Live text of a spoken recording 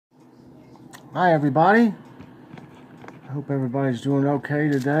Hi everybody. I hope everybody's doing okay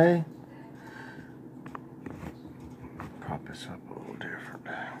today. Prop this up a little different.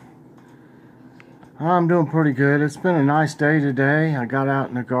 I'm doing pretty good. It's been a nice day today. I got out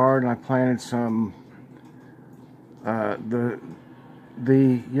in the garden. I planted some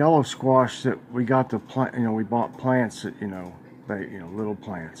the yellow squash that we got the plant. We bought plants that little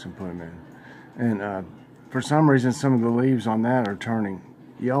plants and put them in. And for some reason, some of the leaves on that are turning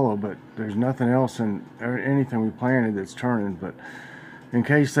yellow, but there's nothing else in anything we planted that's turning. But in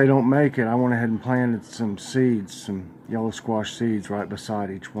case they don't make it, I went ahead and planted some seeds, some yellow squash seeds right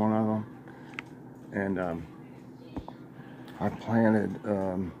beside each one of them. And I planted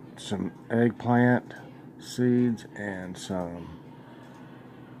some eggplant seeds and some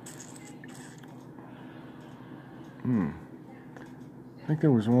I think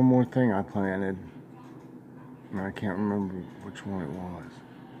there was one more thing I planted, and I can't remember which one it was.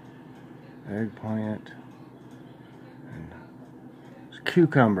 Eggplant and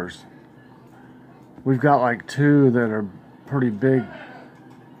cucumbers. We've got like two that are pretty big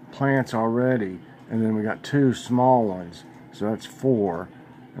plants already, and then we got two small ones, so that's four.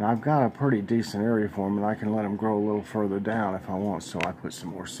 And I've got a pretty decent area for them, and I can let them grow a little further down if I want, so I put some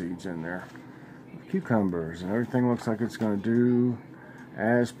more seeds in there. Cucumbers, and everything looks like it's going to do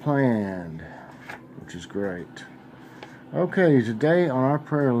as planned, which is great. Okay, today on our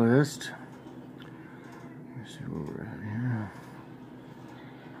prayer list, let's see where we're at here.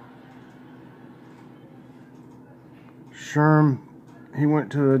 Sherm, he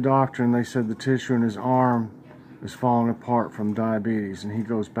went to the doctor and they said the tissue in his arm is falling apart from diabetes, and he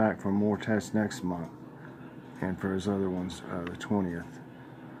goes back for more tests next month, and for his other ones the 20th.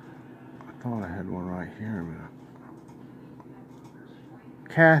 I thought I had one right here a minute.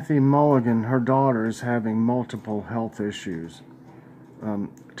 Kathy Mulligan, her daughter, is having multiple health issues.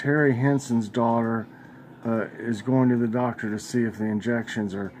 Terry Henson's daughter is going to the doctor to see if the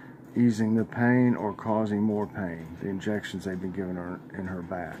injections are easing the pain or causing more pain. The injections they've been giving her in her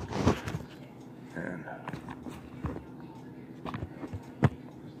back. And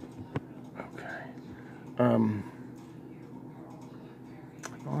okay.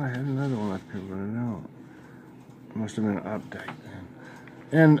 Oh, I had another one up here, but I don't. It must have been an update.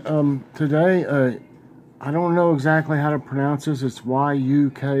 And today, I don't know exactly how to pronounce this. It's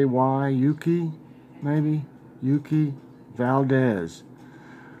Y-U-K-Y, Yuki, maybe? Yuki Valdez.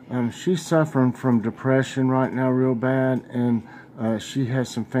 She's suffering from depression right now real bad, and she has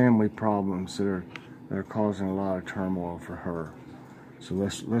some family problems that are causing a lot of turmoil for her. So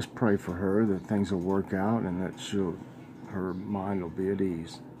let's pray for her that things will work out and that her mind will be at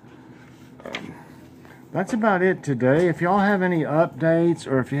ease. That's about it today. If y'all have any updates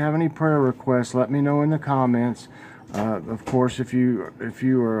or if you have any prayer requests, let me know in the comments. Of course, if you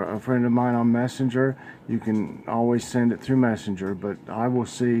are a friend of mine on Messenger, you can always send it through Messenger, but I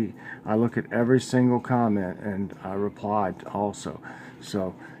look at every single comment and I reply also.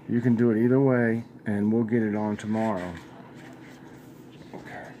 So you can do it either way, and we'll get it on tomorrow.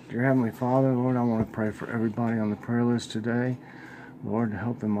 Okay. Dear Heavenly Father, Lord, I want to pray for everybody on the prayer list today. Lord,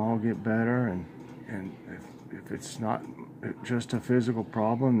 help them all get better, and if it's not just a physical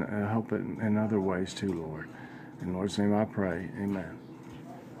problem, help it in other ways too, Lord. In the Lord's name I pray. Amen.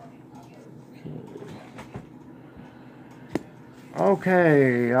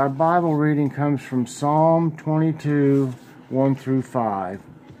 Okay, our Bible reading comes from Psalm 22, 1 through 5.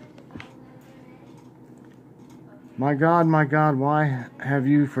 My God, why have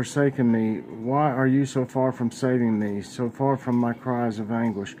you forsaken me? Why are you so far from saving me, so far from my cries of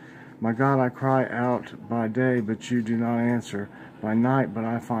anguish? My God, I cry out by day, but you do not answer, by night, but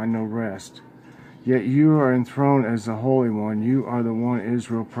I find no rest. Yet you are enthroned as the Holy One. You are the one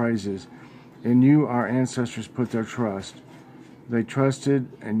Israel praises. In you our ancestors put their trust. They trusted,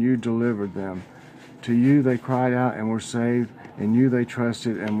 and you delivered them. To you they cried out and were saved. In you they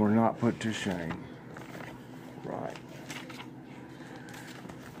trusted and were not put to shame. Right.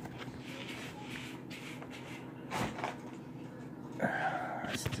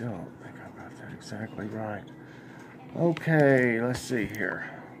 I still don't think I got that exactly right. Okay, let's see here.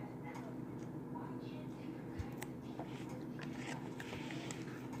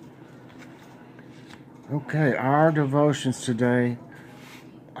 Okay, our devotions today.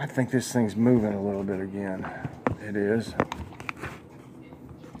 I think this thing's moving a little bit again. It is.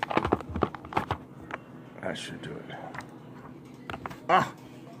 That should do it. Ah!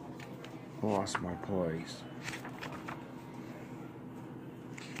 Lost my place.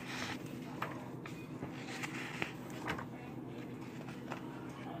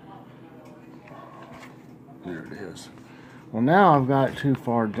 There it is. Well, now I've got it too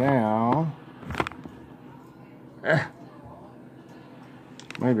far down.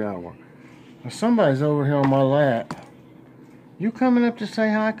 Maybe that'll work. Well, somebody's over here on my lap. You coming up to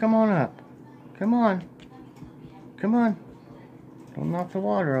say hi? Come on up. Come on. Come on. Don't knock the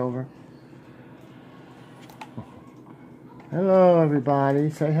water over. Hello, everybody.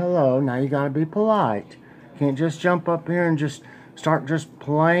 Say hello. Now you gotta be polite. Can't just jump up here and just start just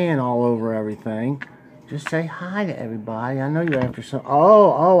playing all over everything. Just say hi to everybody. I know you're after some.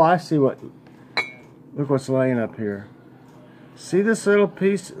 Oh, I see what. Look what's laying up here. See this little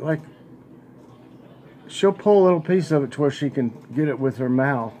piece? Like, she'll pull a little piece of it to where she can get it with her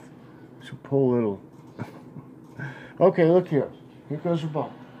mouth. She'll pull a little. Okay, look here. Here goes her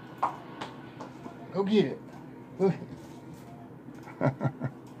ball. Go get it.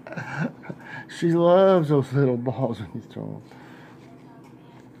 She loves those little balls when you throw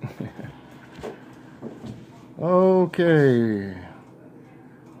them. Okay.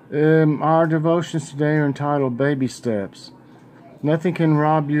 Our devotions today are entitled Baby Steps. Nothing can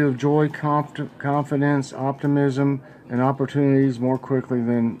rob you of joy, confidence, optimism, and opportunities more quickly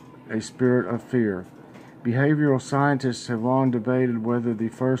than a spirit of fear. Behavioral scientists have long debated whether the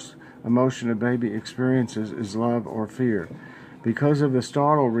first emotion a baby experiences is love or fear. Because of the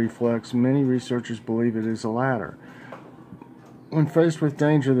startle reflex, many researchers believe it is the latter. When faced with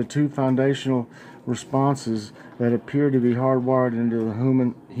danger, the two foundational responses that appear to be hardwired into the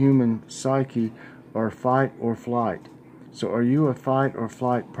human psyche are fight or flight. So are you a fight or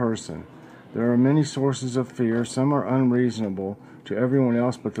flight person? There are many sources of fear. Some are unreasonable to everyone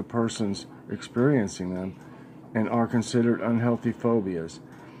else but the persons experiencing them and are considered unhealthy phobias.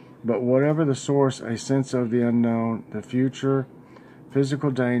 But whatever the source, a sense of the unknown, the future, physical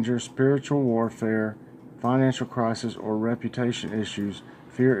danger, spiritual warfare, financial crisis, or reputation issues,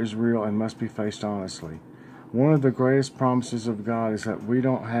 fear is real and must be faced honestly. One of the greatest promises of God is that we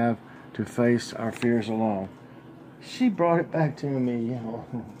don't have to face our fears alone. She brought it back to me, you know.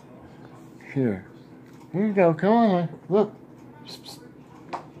 Here you go. Come on, look. Psst,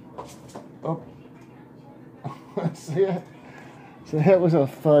 psst. Oh. See that? So that was a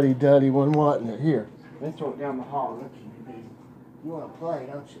fuddy-duddy one, wasn't it? Here, let's throw it down the hall. Look, you want to play,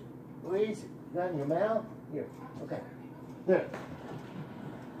 don't you? Louise, you got it in your mouth? Here, okay. There.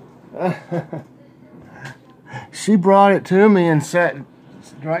 She brought it to me and sat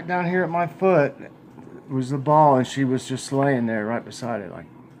right down here at my foot. It was the ball, and she was just laying there right beside it,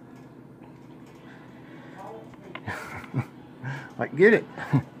 like get it.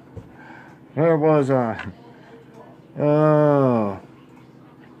 Where was I? Oh.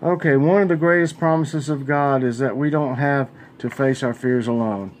 Okay, one of the greatest promises of God is that we don't have to face our fears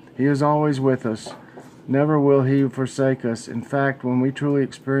alone. He is always with us. Never will He forsake us. In fact, when we truly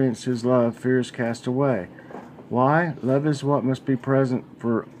experience His love, fear is cast away. Why? Love is what must be present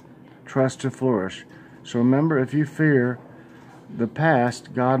for trust to flourish. So remember, if you fear the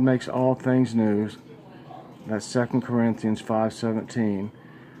past, God makes all things new. That's 2 Corinthians 5:17.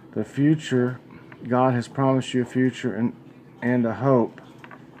 The future, God has promised you a future and a hope.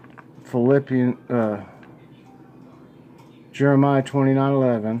 Jeremiah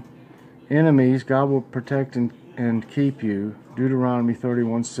 29:11. Enemies, God will protect and keep you. Deuteronomy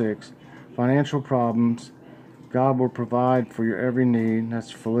 31:6. Financial problems, God will provide for your every need.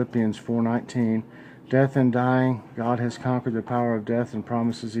 That's Philippians 4:19. Death and dying, God has conquered the power of death and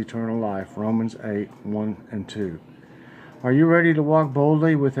promises eternal life. Romans 8:1 and 2. Are you ready to walk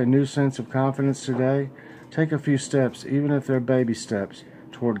boldly with a new sense of confidence today? Take a few steps, even if they're baby steps,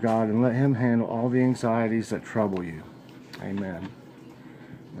 toward God and let Him handle all the anxieties that trouble you. Amen.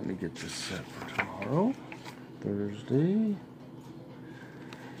 Let me get this set for tomorrow, Thursday.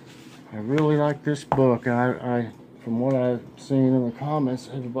 I really like this book. I from what I've seen in the comments,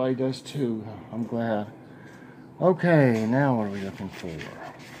 everybody does too. I'm glad. Okay, now what are we looking for?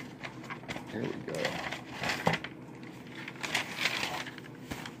 Here we go.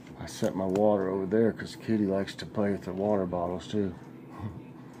 I set my water over there because Kitty likes to play with the water bottles too.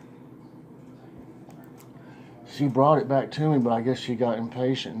 She brought it back to me, but I guess she got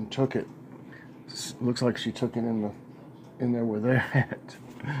impatient and took it. Looks like she took it in there where they're at.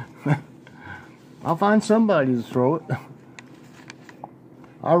 I'll find somebody to throw it.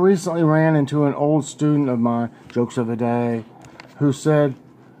 I recently ran into an old student of mine, jokes of the day, who said,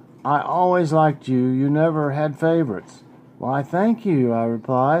 "I always liked you. You never had favorites." "Why, thank you," I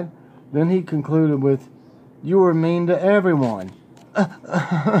replied. Then he concluded with, "You were mean to everyone."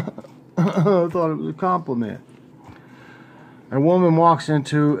 I thought it was a compliment. A woman walks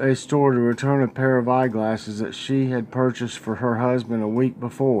into a store to return a pair of eyeglasses that she had purchased for her husband a week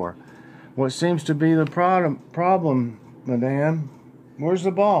before. "What seems to be the problem, madame?" "Where's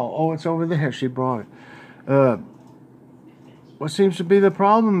the ball?" "Oh, it's over there. She brought it." What seems to be the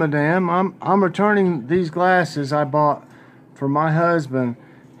problem, madame? I'm returning these glasses I bought for my husband.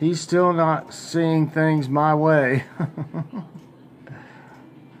 He's still not seeing things my way.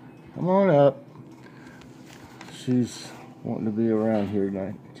 Come on up. She's wanting to be around here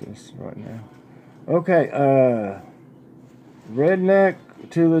tonight, just right now. Okay, redneck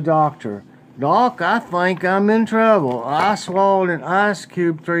to the doctor. Doc, I think I'm in trouble. I swallowed an ice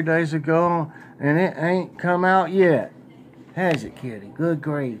cube 3 days ago, and it ain't come out yet. Has it, kitty? Good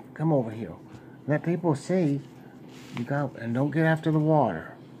grief. Come over here. Let people see. You go, and don't get after the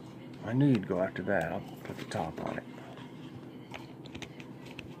water. I knew you'd go after that. I'll put the top on it.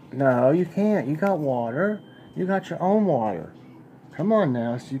 No, you can't. You got water. You got your own water. Come on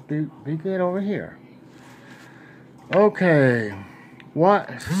now. So be good over here. Okay.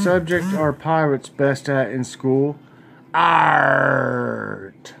 What subject are pirates best at in school?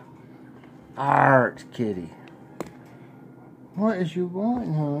 Art. Art, kitty. What is you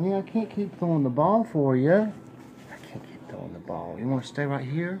wanting, honey? I can't keep throwing the ball for you. I can't keep throwing the ball. You want to stay right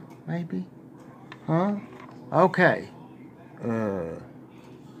here, maybe? Huh? Okay.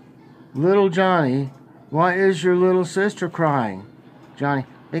 Little Johnny, why is your little sister crying? Johnny,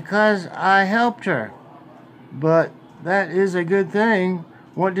 because I helped her. But that is a good thing.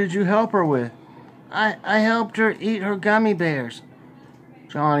 What did you help her with? I helped her eat her gummy bears.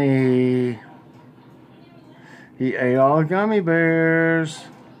 Johnny, he ate all the gummy bears.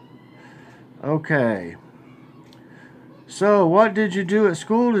 Okay. So, what did you do at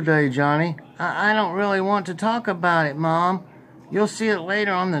school today, Johnny? I don't really want to talk about it, Mom. You'll see it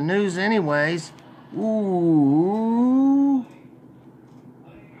later on the news anyways. Ooh.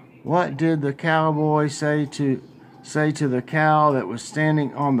 What did the cowboy say to the cow that was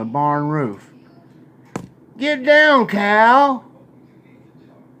standing on the barn roof? Get down, cow.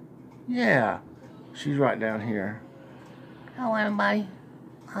 Yeah, she's right down here. Hello, everybody.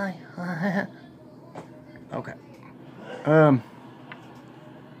 Hi. Okay.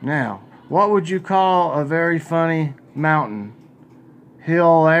 Now, what would you call a very funny mountain?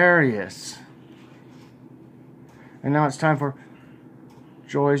 Hilarious. And now it's time for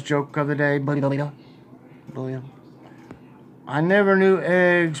Joy's joke of the day. I never knew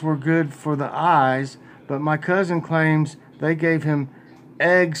eggs were good for the eyes, but my cousin claims they gave him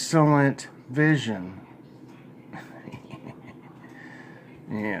excellent vision.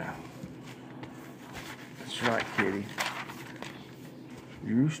 Yeah. That's right, kitty.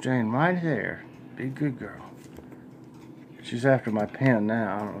 You staying right there. Be a good girl. She's after my pen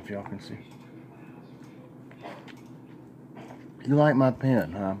now. I don't know if y'all can see. You like my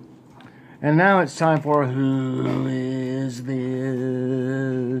pen, huh? And now it's time for Who Is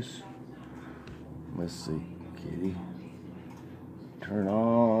This? Let's see, kitty. Turn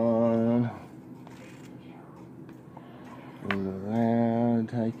on. Go to that.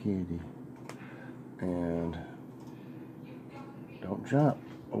 Hi, kitty. And don't jump.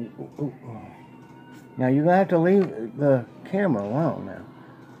 Oh. Now you're gonna have to leave the camera alone now.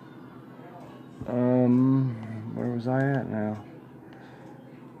 Where was I at now?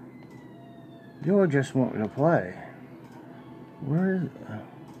 You'll just want me to play. Where is it?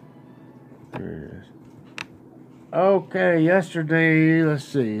 There it is. Okay, yesterday, let's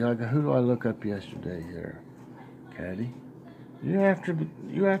see. Who do I look up yesterday here? Caddy? You after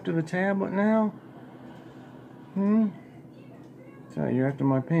the tablet now? So you're after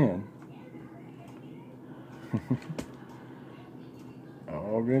my pen.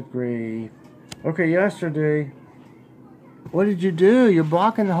 Oh, good grief. Okay, yesterday. What did you do? You're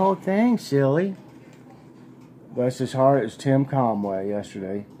blocking the whole thing, silly. Bless his heart, it's Tim Conway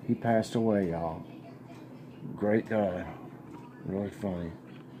yesterday. He passed away, y'all. Great guy. Really funny.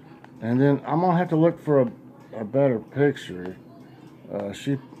 And then I'm going to have to look for a better picture.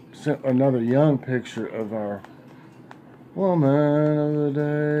 She sent another young picture of our woman of the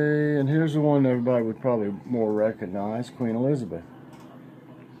day. And here's the one everybody would probably more recognize, Queen Elizabeth.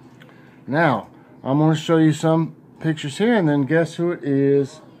 Now, I'm going to show you some pictures here, and then guess who it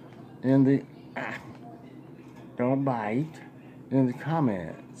is in the don't bite in the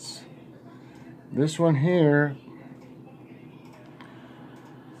comments. This one here,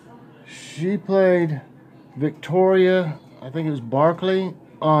 she played Victoria, I think it was Barkley,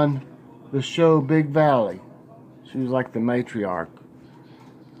 on the show Big Valley. She was like the matriarch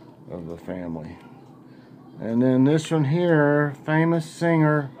of the family. And then this one here, famous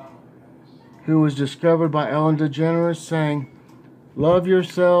singer who was discovered by Ellen DeGeneres, sang Love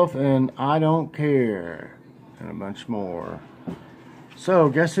Yourself and I Don't Care, and a bunch more. So,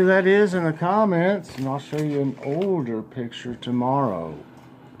 guess who that is in the comments, and I'll show you an older picture tomorrow.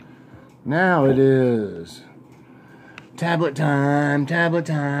 Now it is. Tablet time, tablet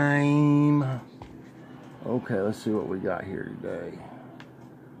time. Okay, let's see what we got here today.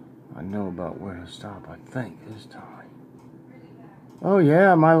 I know about where to stop, I think, this time. Oh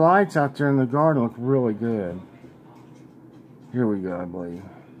yeah, my lights out there in the garden look really good. Here we go, I believe.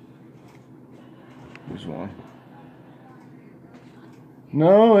 Here's one.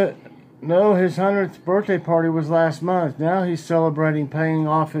 No, his 100th birthday party was last month. Now he's celebrating paying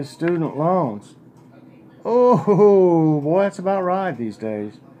off his student loans. Oh, boy, that's about right these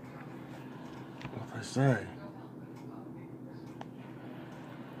days. What they say.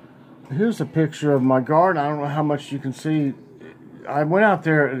 Here's a picture of my garden. I don't know how much you can see. I went out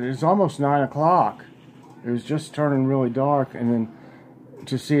there, it was almost 9 o'clock. It was just turning really dark, and then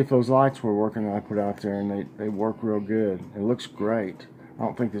to see if those lights were working, I put out there, and they work real good. It looks great. I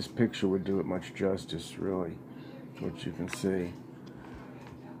don't think this picture would do it much justice, really, what you can see.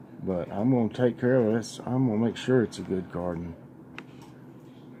 But I'm going to take care of this. I'm going to make sure it's a good garden.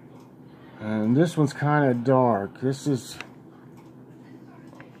 And this one's kind of dark. This is...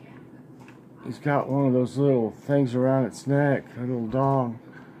 He's got one of those little things around its neck, a little dog.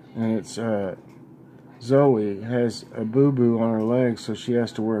 And it's... Zoe has a boo-boo on her leg, so she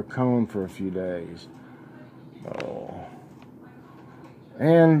has to wear a cone for a few days. Oh.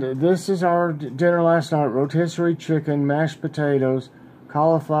 And this is our dinner last night. Rotisserie chicken, mashed potatoes,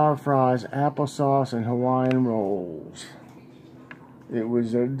 cauliflower fries, applesauce, and Hawaiian rolls. It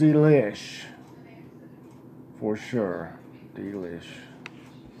was a delish. For sure. Delish.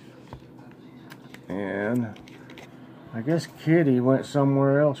 And I guess Kitty went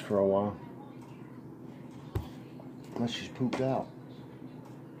somewhere else for a while. Unless she's pooped out.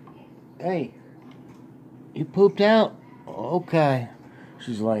 Hey, you pooped out? Okay.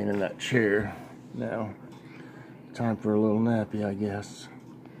 She's laying in that chair now. Time for a little nappy, I guess.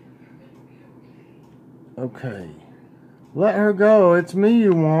 Okay. Let her go. It's me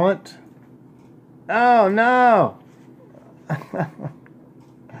you want. Oh, no.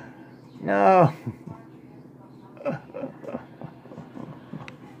 No.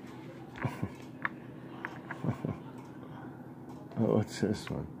 Oh, what's this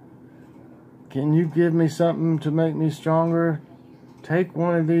one? Can you give me something to make me stronger? Take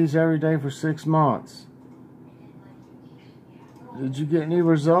one of these every day for 6 months. Did you get any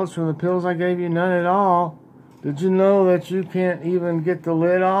results from the pills I gave you? None at all. Did you know that you can't even get the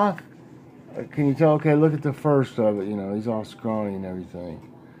lid off? Can you tell? Okay, look at the first of it. You know, he's all scrawny and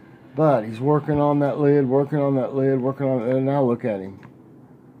everything. But he's working on that lid, working on that lid, working on it. And now look at him.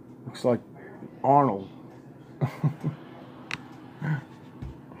 Looks like Arnold.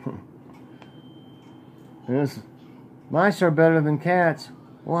 This, mice are better than cats.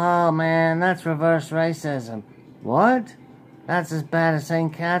 Wow, man, that's reverse racism. What? That's as bad as saying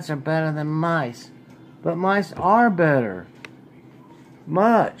cats are better than mice. But mice are better.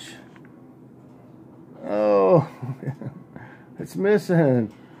 Much. Oh, it's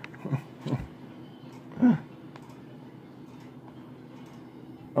missing.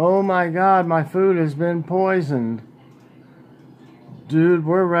 Oh my God, my food has been poisoned. Dude,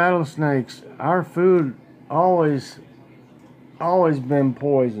 we're rattlesnakes. Our food always been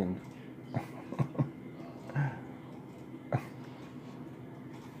poisoned.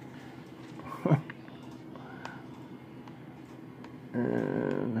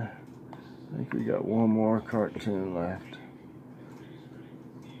 And I think we got one more cartoon left.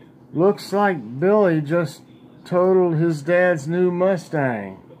 Looks like Billy just totaled his dad's new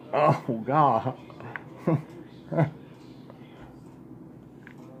Mustang. Oh, God.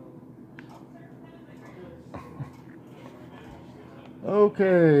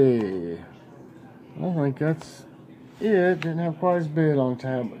 Okay. I think that's it. Didn't have quite as bit on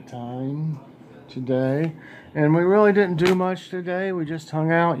tablet time today. And we really didn't do much today. We just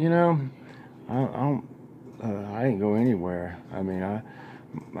hung out, you know. I didn't go anywhere. I mean,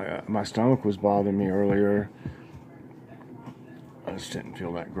 my stomach was bothering me earlier. I just didn't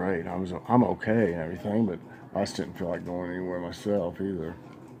feel that great. I'm okay and everything, but I just didn't feel like going anywhere myself either.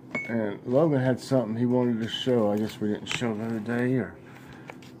 And Logan had something he wanted to show. I guess we didn't show the other day. Or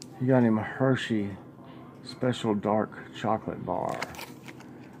he got him a Hershey special dark chocolate bar.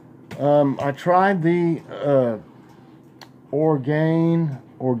 I tried the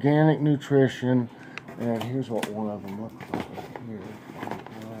organic nutrition, and here's what one of them looked like. Here.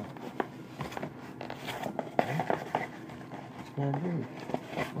 What's going to do?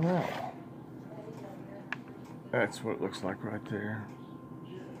 Well, that's what it looks like right there.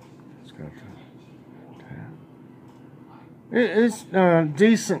 It's got the, it's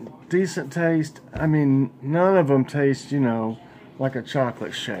decent taste. I mean, none of them taste, you know, like a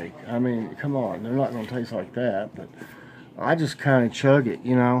chocolate shake. I mean, come on, they're not going to taste like that, but I just kind of chug it,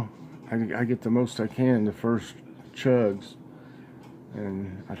 you know. I get the most I can the first chugs,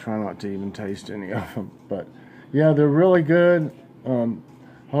 and I try not to even taste any of them. But yeah, they're really good.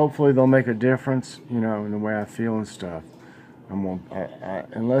 Hopefully they'll make a difference, you know, in the way I feel and stuff.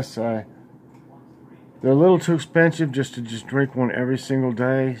 They're a little too expensive just to drink one every single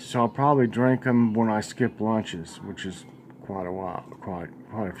day, so I'll probably drink them when I skip lunches, which is quite a while, quite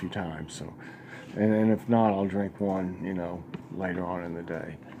a few times. So, and if not, I'll drink one, you know, later on in the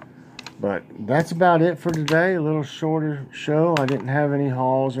day. But that's about it for today. A little shorter show. I didn't have any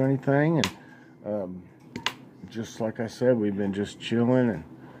hauls or anything, and just like I said, we've been just chilling,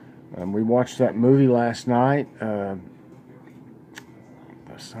 and we watched that movie last night.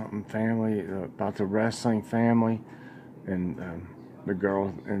 Something family about the wrestling family, and the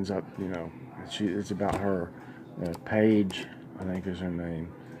girl ends up, you know, it's about her. Paige, I think is her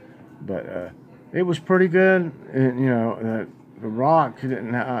name. But it was pretty good. And, you know, The Rock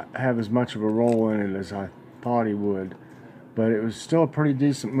didn't have as much of a role in it as I thought he would, but it was still a pretty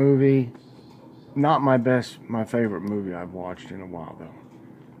decent movie. Not my favorite movie I've watched in a while, though.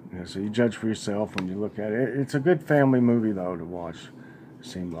 You know, so you judge for yourself when you look at it. It's a good family movie, though, to watch, it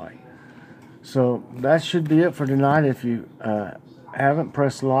seemed like. So that should be it for tonight. If you haven't,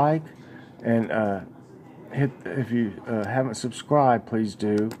 pressed like, and if you haven't subscribed, please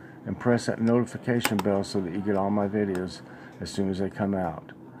do, and press that notification bell so that you get all my videos as soon as they come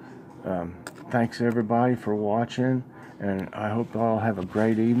out. Thanks everybody for watching, and I hope you all have a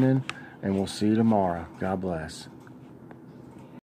great evening, and we'll see you tomorrow. God bless.